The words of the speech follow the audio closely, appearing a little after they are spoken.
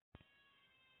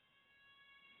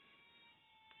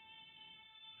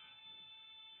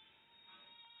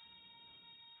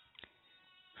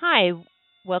Hi,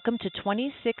 welcome to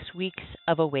 26 Weeks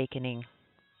of Awakening.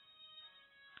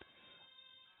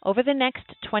 Over the next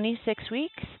 26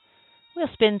 weeks, we'll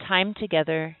spend time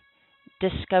together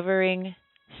discovering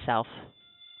self,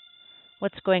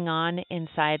 what's going on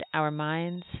inside our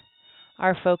minds,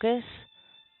 our focus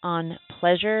on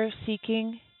pleasure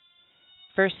seeking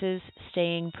versus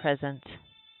staying present,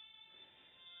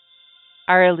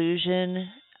 our illusion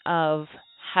of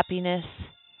happiness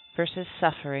versus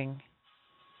suffering,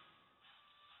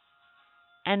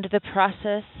 and the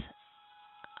process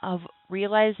of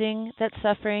realizing that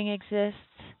suffering exists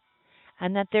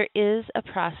and that there is a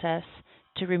process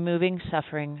to removing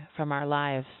suffering from our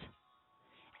lives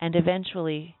and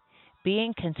eventually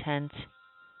being content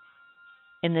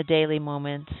in the daily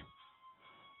moment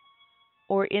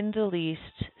or in the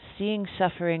least seeing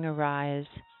suffering arise,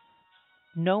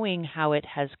 knowing how it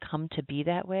has come to be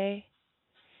that way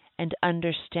and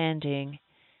understanding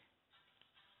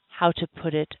how to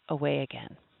put it away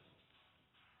again.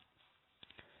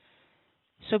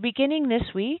 So beginning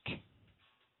this week,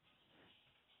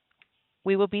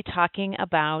 we will be talking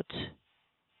about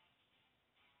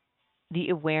the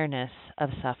awareness of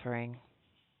suffering.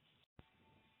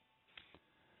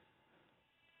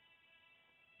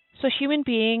 So human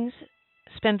beings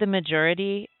spend the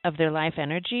majority of their life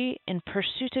energy in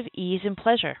pursuit of ease and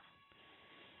pleasure.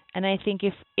 And I think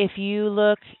if you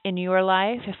look in your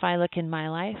life, if I look in my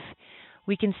life,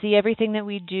 we can see everything that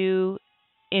we do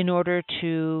in order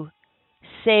to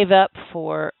save up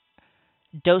for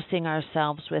dosing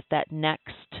ourselves with that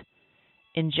next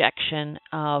injection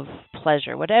of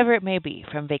pleasure, whatever it may be,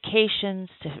 from vacations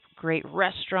to great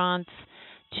restaurants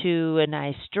to a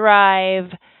nice drive,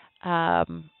 a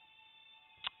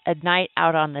night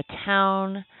out on the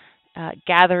town,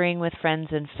 gathering with friends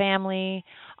and family.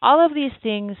 All of these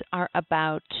things are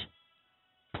about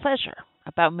pleasure,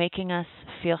 about making us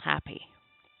feel happy.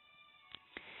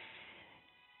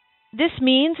 This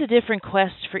means a different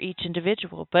quest for each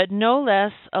individual, but no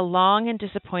less a long and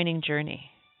disappointing journey.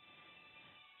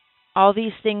 All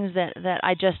these things that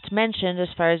I just mentioned as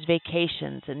far as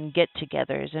vacations and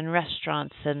get-togethers and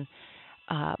restaurants and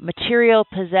material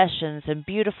possessions and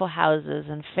beautiful houses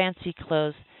and fancy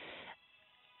clothes,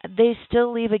 they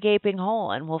still leave a gaping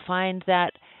hole. And we'll find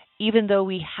that even though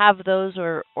we have those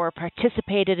or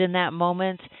participated in that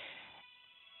moment,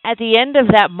 at the end of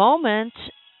that moment,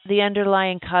 the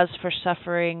underlying cause for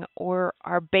suffering or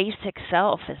our basic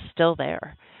self is still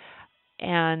there.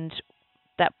 And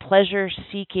that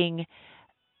pleasure-seeking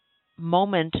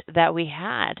moment that we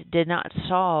had did not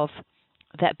solve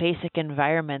that basic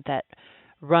environment that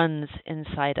runs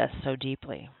inside us so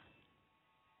deeply.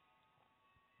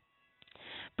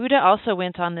 Buddha also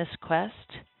went on this quest,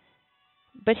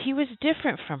 but he was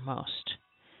different from most.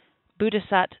 Buddha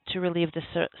sought to relieve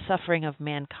the suffering of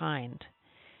mankind,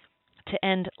 to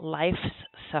end life's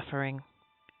suffering.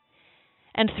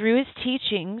 And through his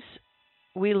teachings,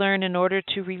 we learn in order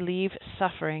to relieve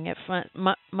suffering, it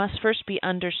must first be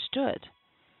understood.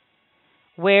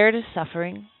 Where does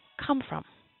suffering come from?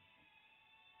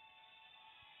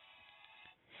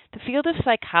 The field of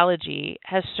psychology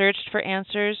has searched for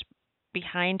answers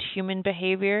behind human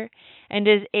behavior and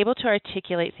is able to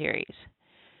articulate theories.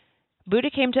 Buddha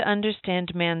came to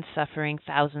understand man's suffering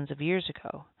thousands of years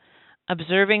ago,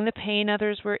 observing the pain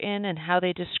others were in and how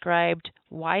they described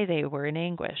why they were in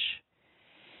anguish.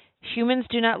 Humans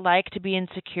do not like to be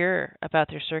insecure about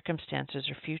their circumstances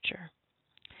or future.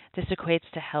 This equates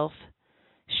to health,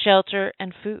 shelter,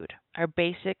 and food. Our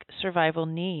basic survival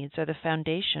needs are the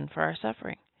foundation for our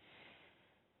suffering.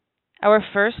 Our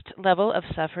first level of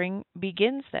suffering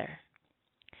begins there.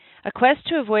 A quest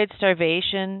to avoid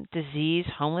starvation, disease,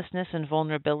 homelessness, and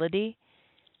vulnerability.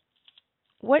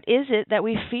 What is it that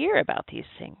we fear about these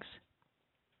things?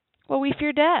 Well, we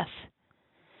fear death.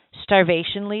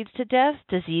 Starvation leads to death,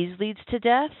 disease leads to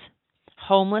death,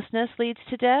 homelessness leads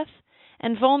to death,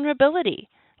 and vulnerability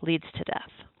leads to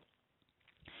death.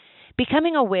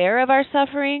 Becoming aware of our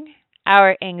suffering,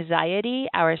 our anxiety,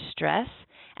 our stress,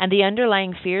 and the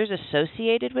underlying fears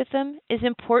associated with them is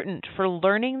important for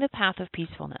learning the path of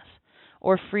peacefulness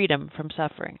or freedom from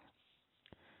suffering.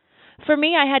 For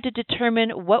me, I had to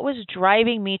determine what was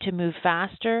driving me to move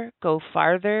faster, go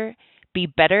farther, be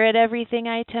better at everything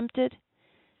I attempted.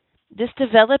 This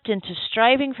developed into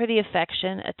striving for the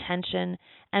affection, attention,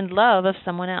 and love of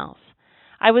someone else.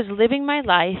 I was living my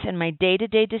life and my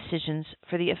day-to-day decisions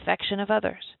for the affection of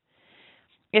others.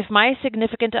 If my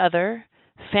significant other,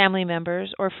 family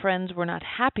members, or friends were not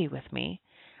happy with me,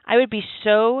 I would be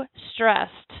so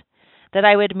stressed that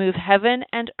I would move heaven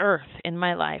and earth in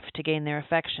my life to gain their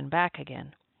affection back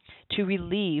again, to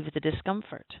relieve the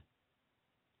discomfort.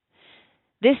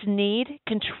 This need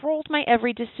controlled my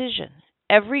every decision,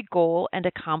 every goal and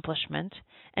accomplishment,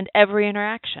 and every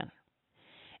interaction.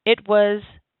 It was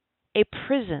a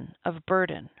prison of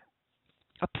burden,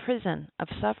 a prison of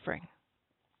suffering.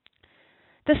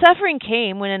 The suffering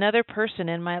came when another person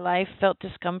in my life felt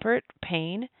discomfort,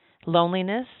 pain,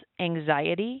 loneliness,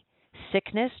 anxiety,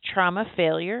 sickness, trauma,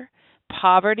 failure,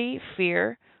 poverty,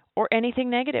 fear, or anything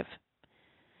negative.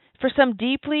 For some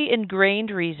deeply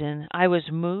ingrained reason, I was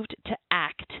moved to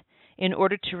act in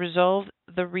order to resolve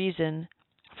the reason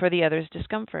for the other's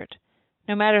discomfort,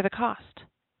 no matter the cost.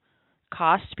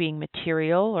 Cost being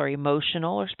material or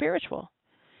emotional or spiritual.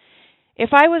 If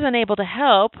I was unable to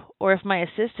help, or if my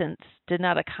assistance did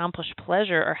not accomplish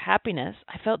pleasure or happiness,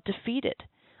 I felt defeated,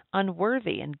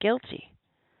 unworthy, and guilty.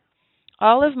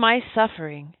 All of my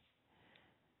suffering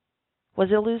was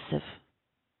elusive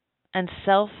and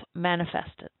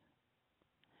self-manifested.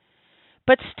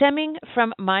 But stemming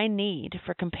from my need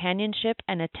for companionship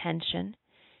and attention,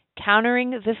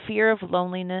 countering the fear of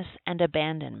loneliness and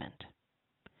abandonment.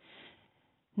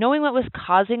 Knowing what was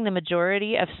causing the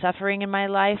majority of suffering in my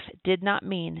life did not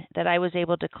mean that I was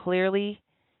able to clearly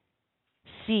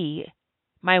see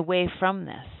my way from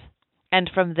this and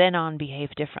from then on behave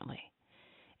differently.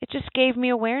 It just gave me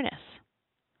awareness.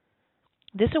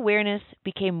 This awareness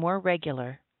became more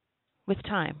regular with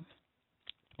time.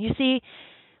 You see,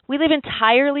 we live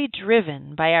entirely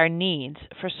driven by our needs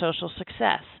for social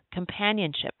success,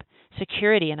 companionship,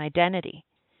 security, and identity.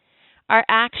 Our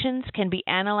actions can be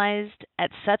analyzed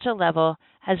at such a level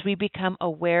as we become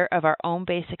aware of our own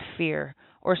basic fear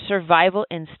or survival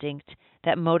instinct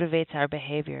that motivates our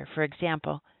behavior. For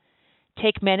example,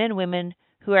 take men and women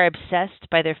who are obsessed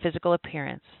by their physical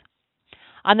appearance.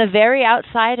 On the very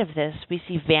outside of this, we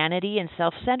see vanity and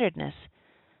self-centeredness.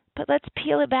 But let's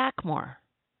peel it back more.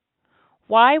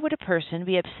 Why would a person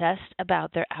be obsessed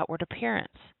about their outward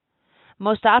appearance?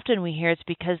 Most often we hear it's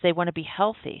because they want to be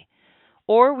healthy,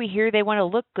 or we hear they want to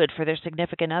look good for their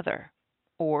significant other,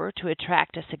 or to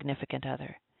attract a significant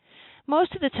other.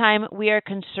 Most of the time we are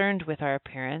concerned with our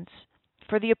appearance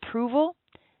for the approval,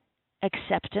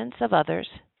 acceptance of others.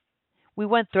 We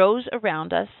want those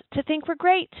around us to think we're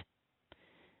great.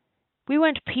 We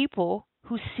want people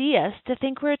who see us to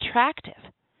think we're attractive.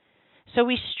 So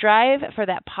we strive for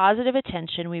that positive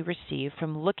attention we receive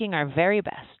from looking our very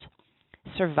best.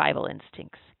 Survival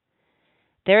instincts.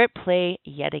 They're at play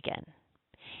yet again.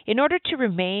 In order to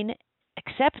remain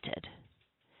accepted,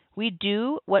 we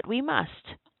do what we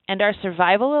must, and our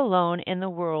survival alone in the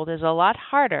world is a lot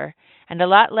harder and a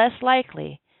lot less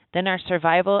likely than our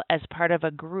survival as part of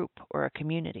a group or a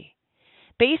community.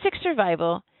 Basic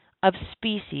survival of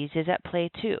species is at play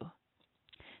too.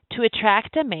 To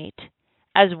attract a mate,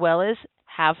 as well as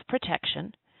have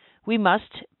protection, we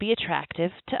must be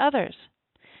attractive to others.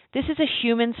 This is a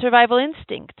human survival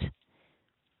instinct.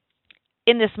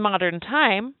 In this modern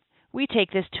time, we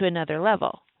take this to another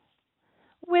level.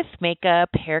 With makeup,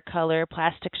 hair color,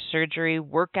 plastic surgery,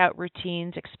 workout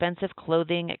routines, expensive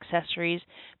clothing, accessories,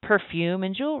 perfume,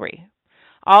 and jewelry.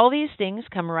 All these things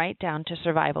come right down to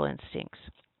survival instincts.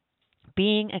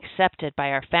 Being accepted by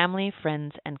our family,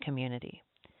 friends, and community.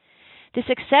 This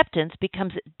acceptance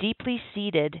becomes deeply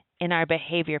seated in our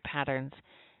behavior patterns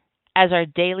as our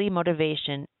daily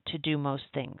motivation to do most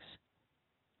things.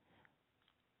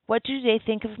 What do they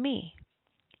think of me?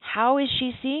 How is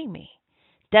she seeing me?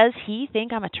 Does he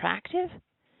think I'm attractive?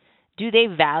 Do they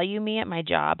value me at my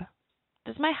job?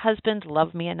 Does my husband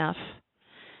love me enough?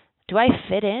 Do I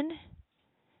fit in?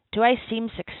 Do I seem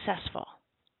successful?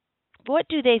 What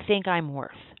do they think I'm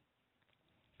worth?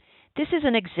 This is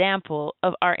an example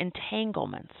of our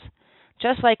entanglements.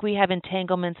 Just like we have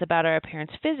entanglements about our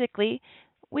appearance physically,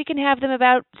 we can have them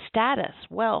about status,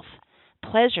 wealth,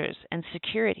 pleasures, and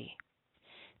security.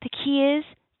 The key is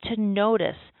to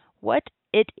notice what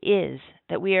it is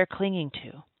that we are clinging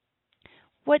to.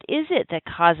 What is it that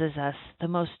causes us the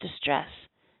most distress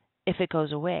if it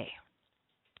goes away?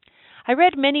 I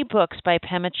read many books by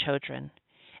Pema Chodron,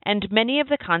 and many of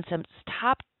the concepts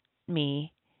taught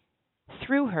me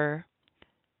through her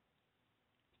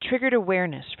triggered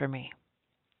awareness for me.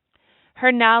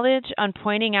 Her knowledge on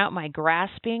pointing out my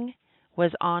grasping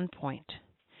was on point.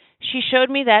 She showed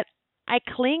me that I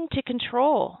cling to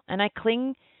control and I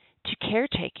cling to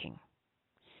caretaking.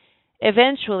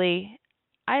 Eventually,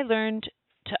 I learned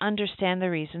to understand the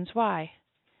reasons why.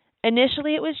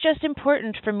 Initially, it was just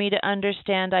important for me to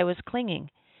understand I was clinging,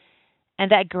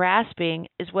 and that grasping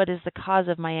is what is the cause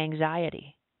of my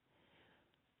anxiety.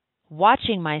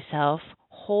 Watching myself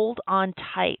hold on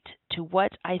tight to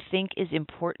what I think is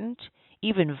important,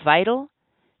 even vital,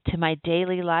 to my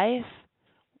daily life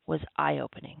was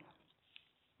eye-opening.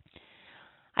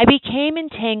 I became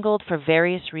entangled for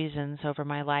various reasons over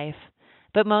my life,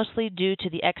 but mostly due to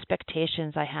the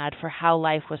expectations I had for how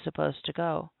life was supposed to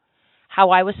go,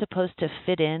 how I was supposed to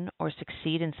fit in or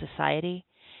succeed in society,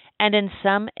 and in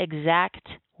some exact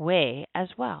way as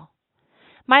well.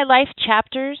 My life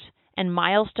chapters and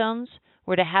milestones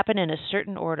were to happen in a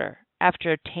certain order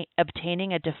after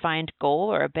obtaining a defined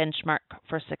goal or a benchmark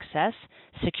for success,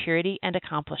 security, and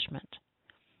accomplishment.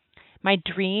 My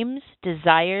dreams,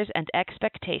 desires, and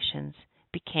expectations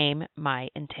became my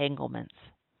entanglements.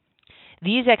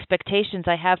 These expectations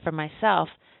I have for myself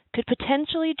could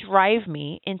potentially drive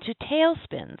me into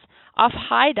tailspins, off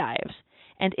high dives,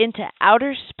 and into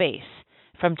outer space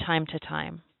from time to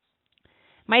time.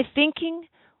 My thinking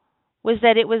was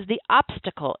that it was the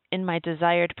obstacle in my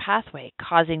desired pathway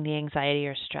causing the anxiety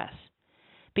or stress,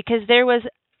 because there was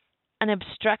an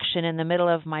obstruction in the middle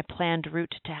of my planned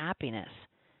route to happiness,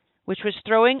 which was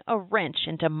throwing a wrench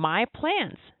into my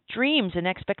plans, dreams, and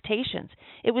expectations.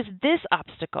 It was this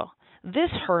obstacle, this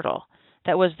hurdle,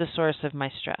 that was the source of my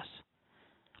stress.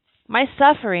 My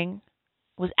suffering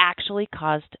was actually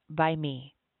caused by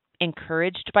me,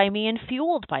 encouraged by me, and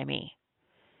fueled by me.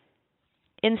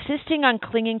 Insisting on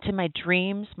clinging to my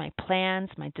dreams, my plans,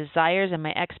 my desires, and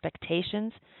my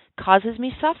expectations causes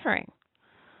me suffering.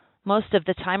 Most of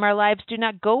the time, our lives do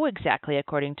not go exactly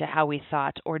according to how we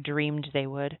thought or dreamed they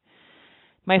would.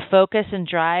 My focus and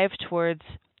drive towards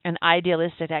an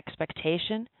idealistic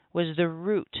expectation was the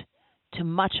root to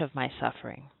much of my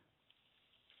suffering.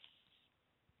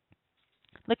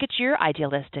 Look at your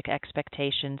idealistic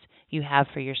expectations you have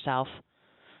for yourself,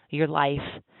 your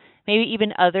life, maybe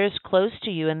even others close to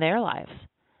you in their lives.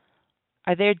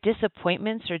 Are there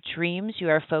disappointments or dreams you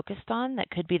are focused on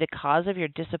that could be the cause of your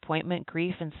disappointment,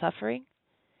 grief, and suffering?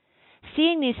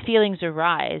 Seeing these feelings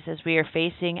arise as we are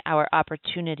facing our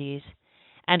opportunities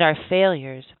and our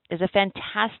failures is a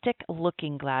fantastic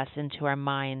looking glass into our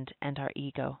mind and our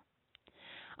ego.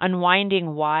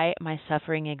 Unwinding why my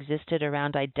suffering existed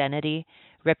around identity,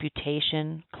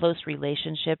 reputation, close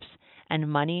relationships,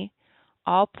 and money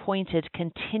all pointed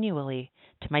continually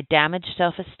to my damaged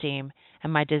self-esteem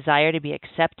and my desire to be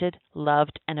accepted,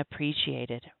 loved, and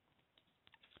appreciated.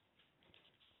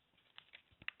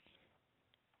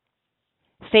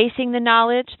 Facing the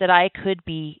knowledge that I could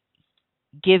be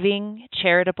giving,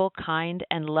 charitable, kind,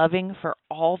 and loving for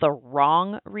all the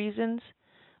wrong reasons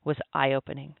was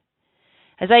eye-opening.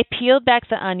 As I peeled back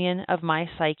the onion of my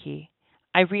psyche,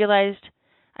 I realized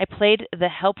I played the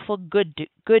helpful good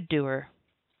doer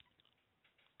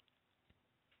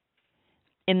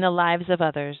in the lives of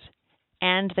others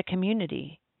and the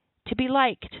community, to be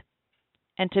liked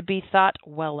and to be thought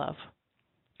well of.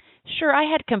 Sure, I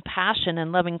had compassion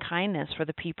and loving kindness for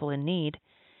the people in need,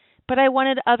 but I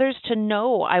wanted others to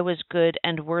know I was good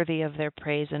and worthy of their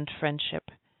praise and friendship.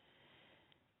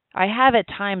 I have at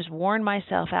times worn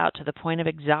myself out to the point of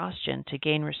exhaustion to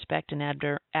gain respect and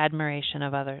admiration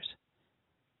of others.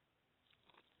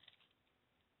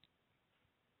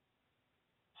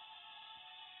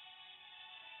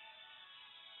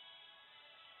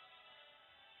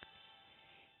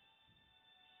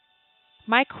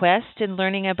 My quest in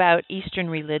learning about Eastern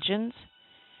religions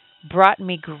brought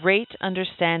me great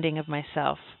understanding of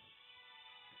myself.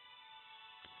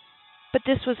 But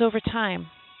this was over time.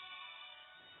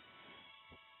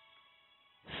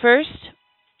 First,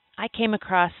 I came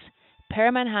across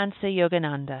Paramahansa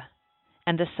Yogananda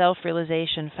and the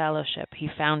Self-Realization Fellowship he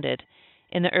founded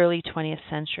in the early 20th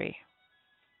century.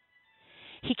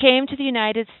 He came to the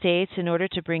United States in order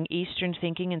to bring Eastern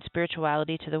thinking and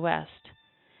spirituality to the West.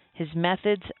 His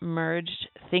methods merged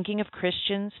thinking of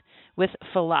Christians with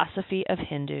philosophy of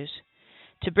Hindus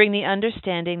to bring the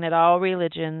understanding that all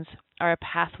religions are a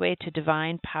pathway to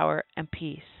divine power and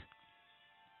peace.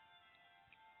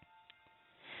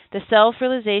 The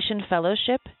Self-Realization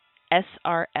Fellowship,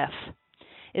 SRF,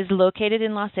 is located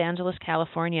in Los Angeles,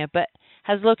 California, but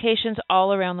has locations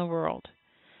all around the world.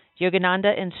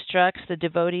 Yogananda instructs the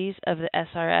devotees of the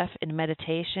SRF in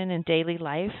meditation and daily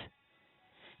life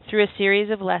through a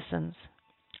series of lessons.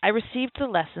 I received the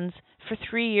lessons for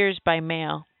 3 years by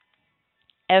mail,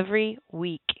 every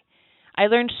week. I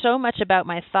learned so much about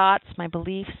my thoughts, my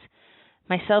beliefs,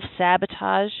 my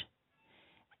self-sabotage,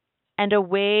 and a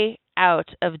way out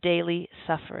of daily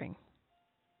suffering.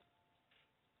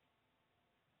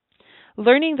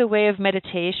 Learning the way of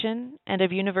meditation and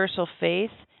of universal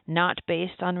faith, not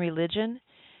based on religion,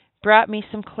 brought me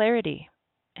some clarity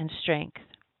and strength.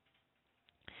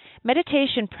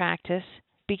 Meditation practice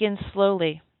begins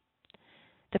slowly.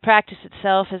 The practice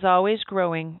itself is always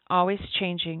growing, always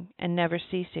changing, and never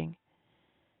ceasing.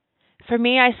 For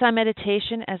me, I saw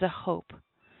meditation as a hope.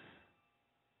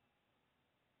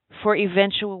 for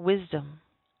eventual wisdom,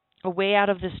 a way out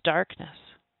of this darkness.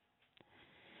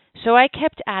 So I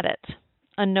kept at it,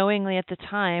 unknowingly at the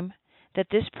time that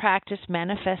this practice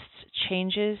manifests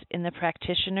changes in the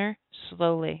practitioner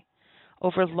slowly,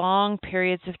 over long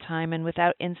periods of time and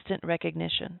without instant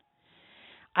recognition.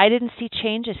 I didn't see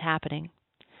changes happening.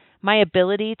 My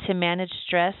ability to manage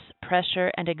stress,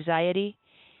 pressure, and anxiety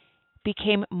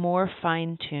became more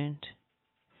fine-tuned.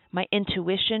 My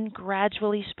intuition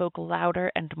gradually spoke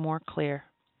louder and more clear.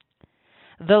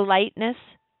 The lightness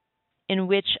in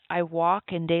which I walk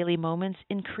in daily moments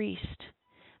increased.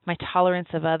 My tolerance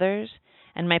of others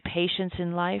and my patience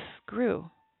in life grew.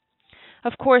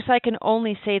 Of course, I can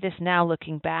only say this now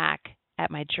looking back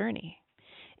at my journey.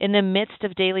 In the midst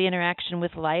of daily interaction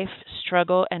with life,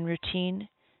 struggle, and routine,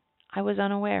 I was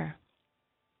unaware.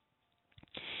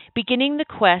 Beginning the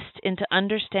quest into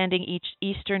understanding each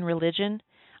Eastern religion,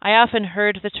 I often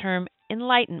heard the term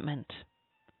enlightenment.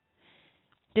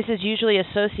 This is usually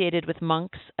associated with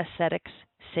monks, ascetics,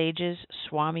 sages,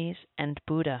 swamis, and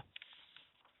Buddha.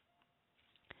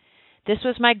 This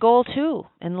was my goal too.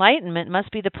 Enlightenment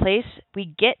must be the place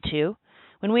we get to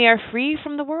when we are free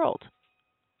from the world.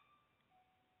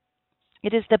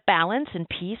 It is the balance and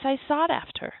peace I sought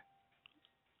after.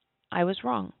 I was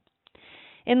wrong.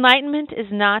 Enlightenment is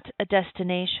not a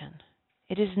destination.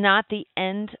 It is not the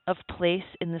end of place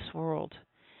in this world.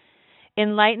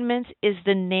 Enlightenment is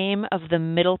the name of the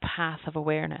middle path of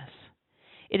awareness.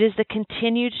 It is the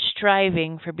continued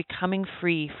striving for becoming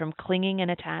free from clinging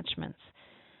and attachments.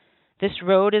 This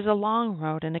road is a long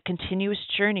road and a continuous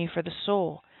journey for the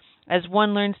soul, as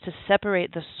one learns to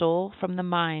separate the soul from the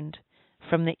mind,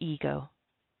 from the ego.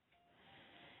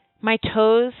 My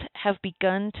toes have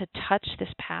begun to touch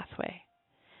this pathway.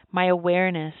 My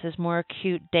awareness is more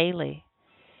acute daily.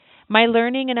 My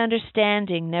learning and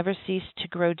understanding never cease to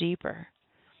grow deeper.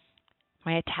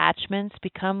 My attachments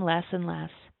become less and less.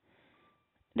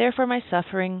 Therefore, my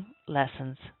suffering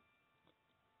lessens.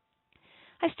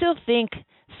 I still think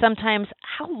sometimes,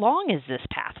 how long is this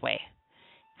pathway?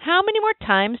 How many more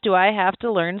times do I have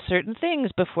to learn certain things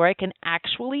before I can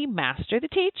actually master the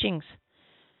teachings?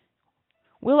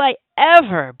 Will I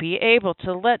ever be able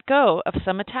to let go of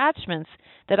some attachments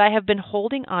that I have been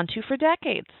holding onto for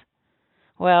decades?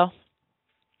 Well,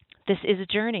 this is a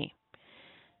journey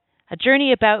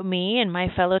about me and my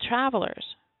fellow travelers.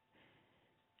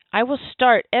 I will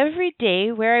start every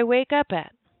day where I wake up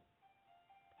at.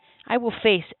 I will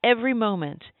face every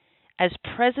moment as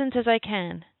present as I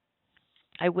can.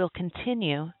 I will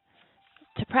continue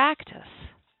to practice.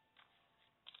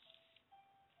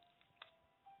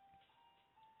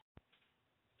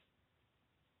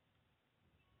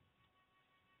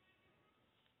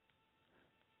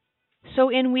 So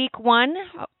in week 1,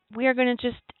 we are going to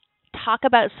just talk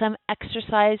about some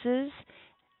exercises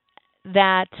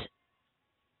that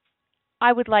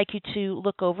I would like you to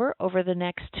look over the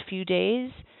next few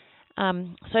days.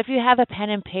 So if you have a pen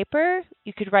and paper,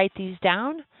 you could write these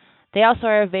down. They also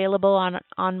are available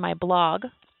on my blog.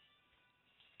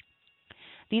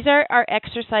 These are our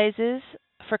exercises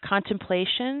for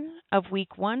contemplation of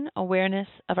week 1, awareness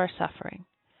of our suffering.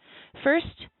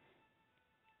 First,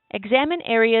 examine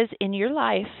areas in your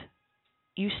life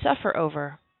you suffer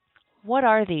over. What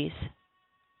are these?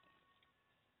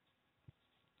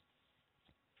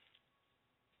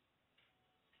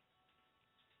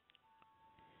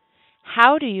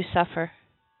 How do you suffer?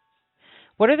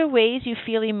 What are the ways you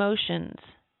feel emotions?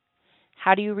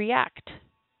 How do you react?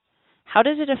 How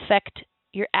does it affect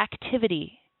your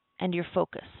activity and your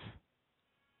focus?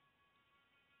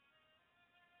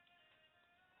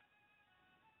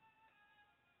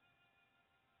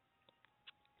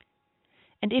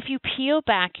 And if you peel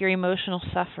back your emotional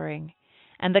suffering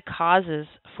and the causes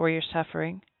for your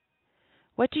suffering,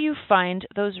 what do you find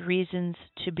those reasons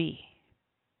to be?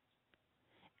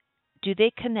 Do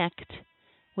they connect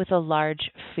with a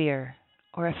large fear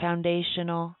or a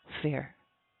foundational fear?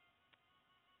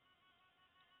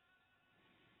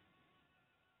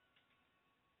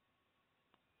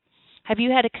 Have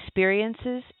you had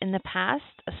experiences in the past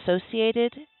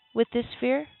associated with this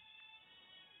fear?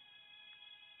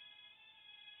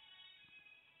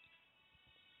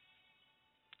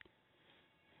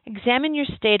 Examine your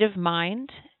state of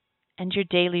mind and your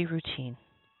daily routine.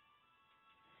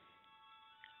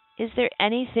 Is there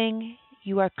anything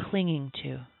you are clinging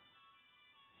to?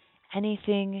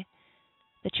 Anything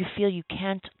that you feel you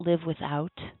can't live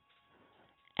without?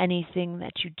 Anything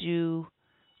that you do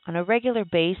on a regular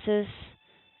basis,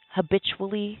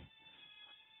 habitually,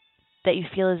 that you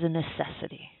feel is a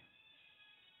necessity?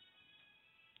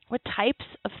 What types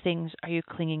of things are you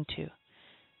clinging to?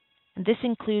 And this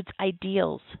includes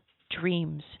ideals,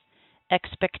 dreams,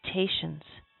 expectations,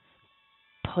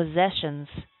 possessions,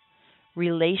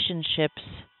 relationships,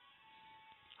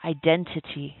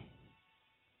 identity.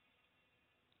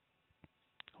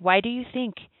 Why do you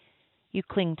think you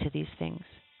cling to these things?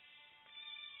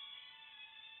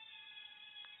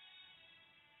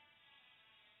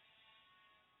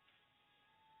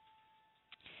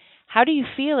 How do you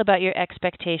feel about your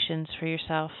expectations for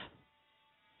yourself?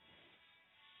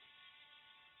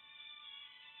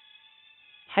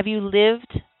 Have you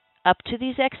lived up to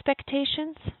these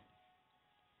expectations?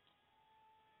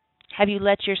 Have you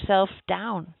let yourself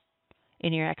down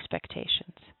in your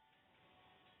expectations?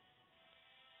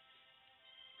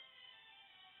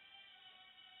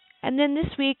 And then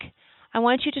this week, I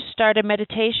want you to start a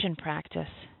meditation practice.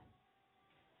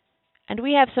 And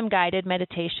we have some guided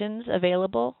meditations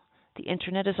available. The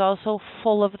internet is also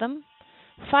full of them.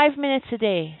 5 minutes a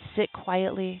day, sit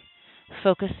quietly,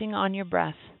 focusing on your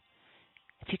breath.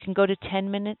 If you can go to 10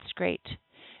 minutes, great.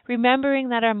 Remembering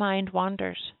that our mind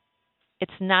wanders.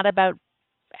 It's not about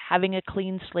having a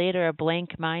clean slate or a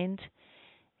blank mind.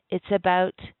 It's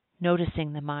about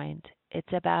noticing the mind.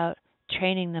 It's about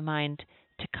training the mind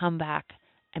to come back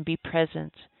and be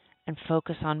present and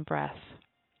focus on breath.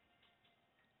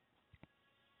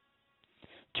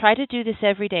 Try to do this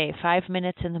every day, 5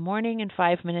 minutes in the morning and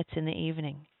 5 minutes in the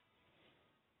evening.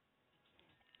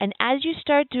 And as you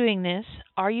start doing this,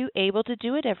 are you able to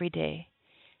do it every day?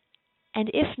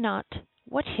 And if not,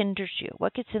 what hinders you?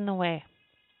 What gets in the way?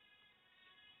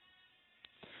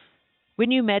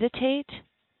 When you meditate,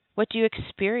 what do you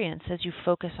experience as you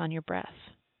focus on your breath?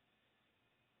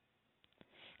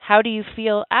 How do you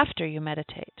feel after you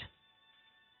meditate?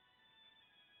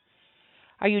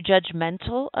 Are you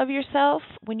judgmental of yourself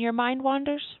when your mind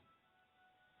wanders?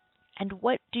 And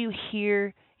what do you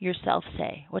hear yourself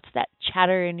say? What's that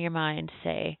chatter in your mind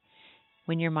say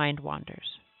when your mind wanders?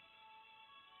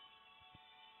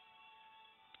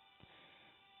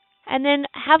 And then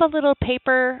have a little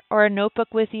paper or a notebook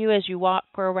with you as you walk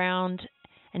around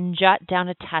and jot down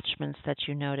attachments that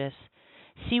you notice.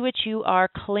 See what you are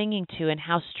clinging to and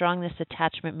how strong this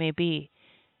attachment may be.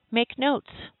 Make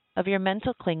notes of your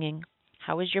mental clinging.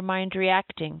 How is your mind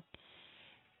reacting?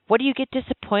 What do you get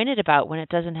disappointed about when it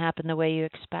doesn't happen the way you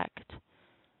expect?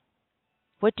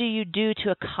 What do you do to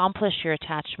accomplish your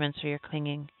attachments or your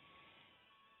clinging?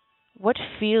 What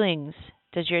feelings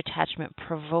does your attachment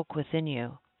provoke within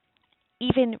you?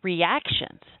 Even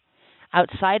reactions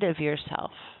outside of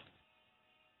yourself.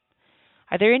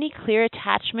 Are there any clear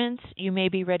attachments you may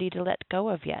be ready to let go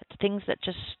of yet? Things that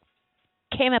just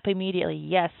came up immediately.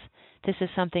 Yes, this is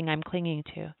something I'm clinging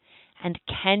to. And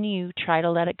can you try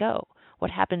to let it go?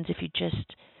 What happens if you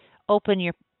just open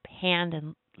your hand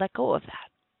and let go of that?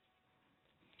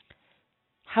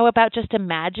 How about just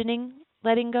imagining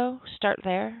letting go? Start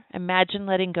there. Imagine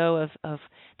letting go of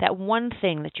that one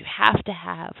thing that you have to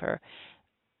have, or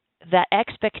that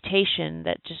expectation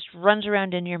that just runs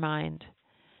around in your mind.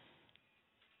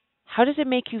 How does it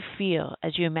make you feel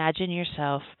as you imagine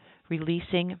yourself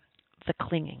releasing the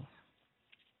clinging?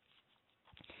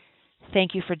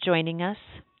 Thank you for joining us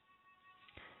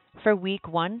for Week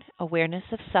 1, Awareness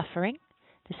of Suffering.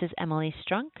 This is Emily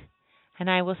Strunk, and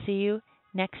I will see you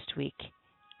next week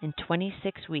in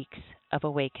 26 Weeks of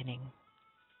Awakening.